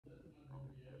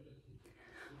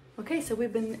Okay, so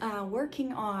we've been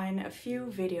working on a few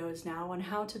videos now on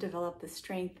how to develop the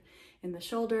strength in the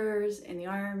shoulders, in the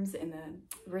arms, in the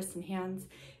wrists and hands,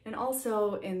 and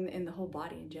also in the whole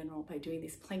body in general by doing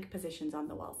these plank positions on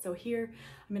the wall. So here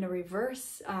I'm going to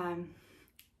reverse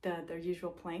the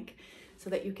usual plank so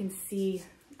that you can see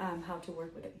how to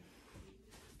work with it.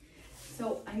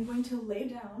 So I'm going to lay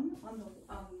down on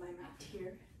my mat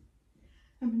here.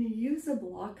 I'm going to use a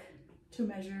block to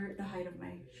measure the height of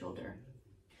my shoulder.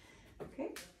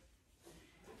 Okay,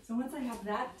 so once I have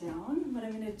that down, what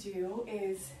I'm going to do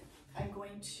is I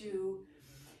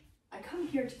come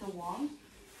here to the wall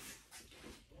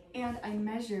and I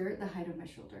measure the height of my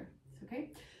shoulder.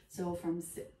 Okay, so from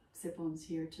sit bones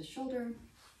here to shoulder,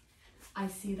 I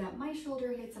see that my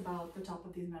shoulder hits about the top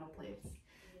of these metal plates.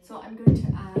 So I'm going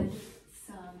to add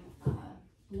some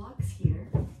blocks here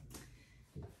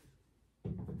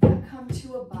that come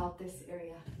to about this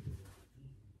area.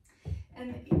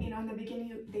 And you know, in the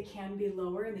beginning, they can be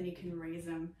lower and then you can raise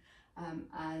them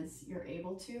as you're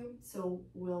able to. So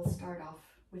we'll start off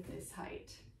with this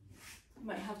height. You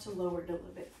might have to lower it a little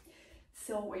bit.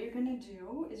 So what you're gonna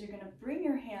do is you're gonna bring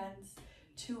your hands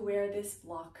to where this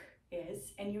block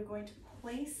is, and you're going to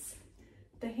place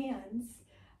the hands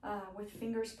with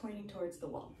fingers pointing towards the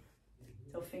wall.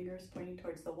 So fingers pointing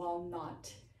towards the wall,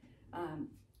 not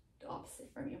opposite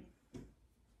from you.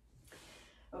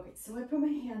 Okay, so I put my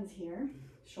hands here,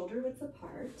 shoulder width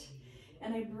apart,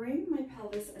 and I bring my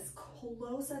pelvis as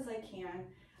close as I can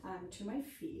to my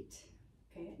feet,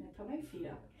 okay, and I put my feet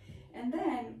up. And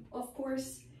then, of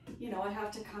course, you know, I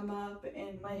have to come up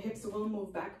and my hips will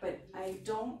move back, but I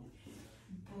don't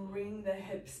bring the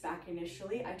hips back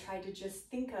initially. I try to just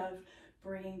think of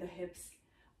bringing the hips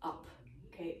up,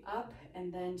 okay, up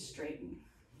and then straighten.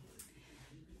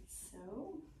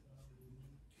 So.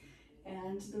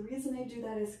 And the reason I do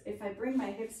that is if I bring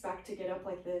my hips back to get up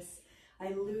like this, I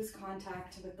lose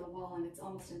contact with the wall and it's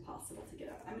almost impossible to get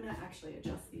up. I'm going to actually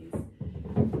adjust these to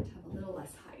have a little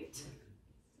less height.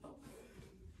 So,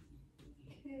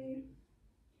 okay.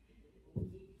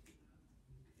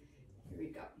 Here we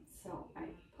go. So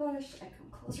I push, I come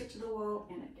closer to the wall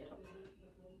and I get up.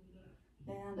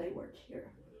 And I work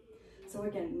here. So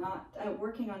again,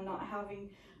 working on not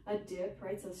having a dip,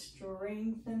 right? So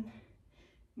strengthen.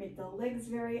 Make the legs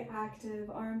very active,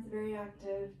 arms very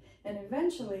active, and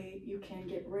eventually you can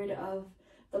get rid of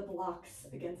the blocks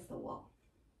against the wall.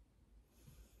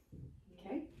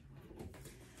 Okay?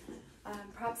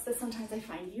 Props that sometimes I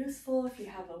find useful. If you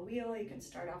have a wheel, you can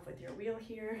start off with your wheel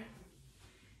here.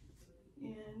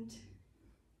 And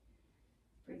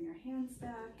bring your hands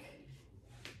back,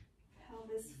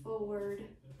 pelvis forward.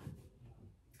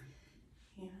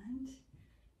 And,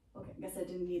 okay, I guess I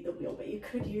didn't need the wheel, but you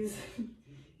could use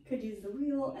the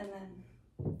wheel and then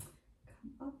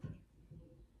come up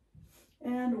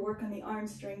and work on the arm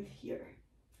strength here.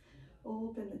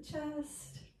 Open the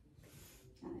chest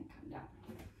and then come down.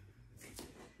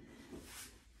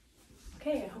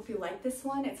 Okay, I hope you like this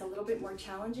one. It's a little bit more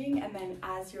challenging, and then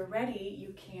as you're ready,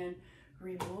 you can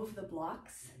remove the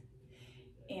blocks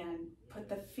and put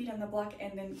the feet on the block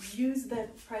and then use the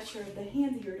pressure of the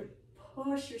hands here to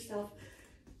push yourself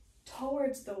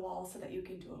towards the wall so that you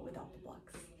can do it without the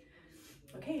blocks.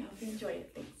 Okay, hope you enjoy it.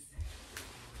 Thanks.